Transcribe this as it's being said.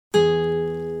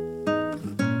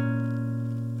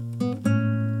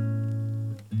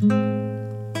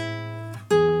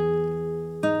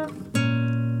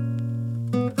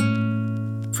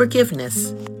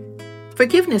Forgiveness.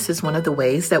 Forgiveness is one of the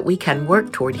ways that we can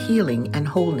work toward healing and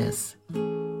wholeness.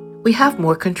 We have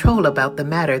more control about the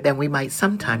matter than we might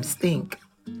sometimes think.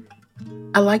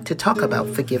 I like to talk about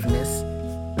forgiveness,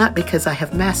 not because I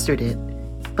have mastered it,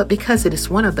 but because it is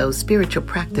one of those spiritual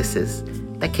practices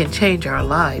that can change our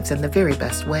lives in the very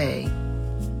best way.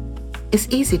 It's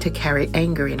easy to carry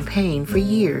anger and pain for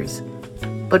years,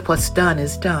 but what's done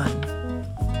is done.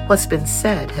 What's been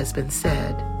said has been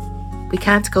said. We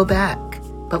can't go back,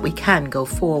 but we can go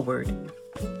forward.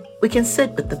 We can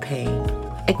sit with the pain,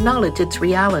 acknowledge its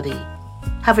reality,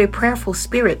 have a prayerful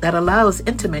spirit that allows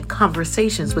intimate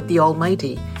conversations with the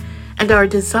Almighty, and our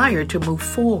desire to move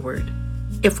forward,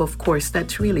 if of course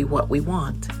that's really what we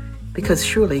want, because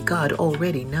surely God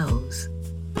already knows.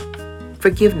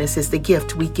 Forgiveness is the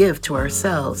gift we give to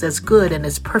ourselves, as good and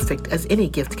as perfect as any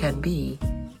gift can be.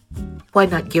 Why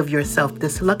not give yourself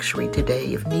this luxury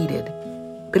today if needed?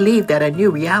 Believe that a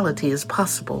new reality is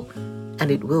possible,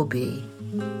 and it will be.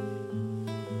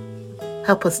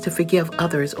 Help us to forgive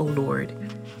others, O Lord,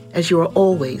 as you are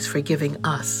always forgiving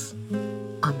us.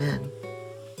 Amen.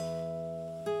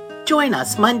 Join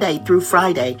us Monday through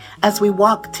Friday as we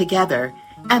walk together,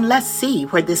 and let's see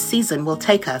where this season will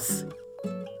take us.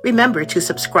 Remember to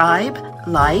subscribe,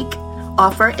 like,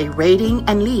 offer a rating,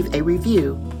 and leave a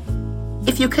review.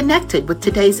 If you connected with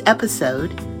today's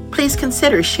episode, please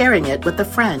consider sharing it with a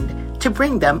friend to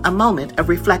bring them a moment of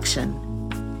reflection.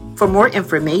 For more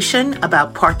information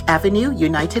about Park Avenue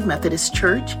United Methodist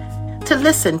Church, to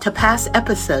listen to past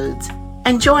episodes,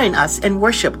 and join us in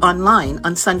worship online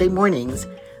on Sunday mornings,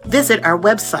 visit our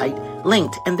website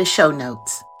linked in the show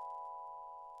notes.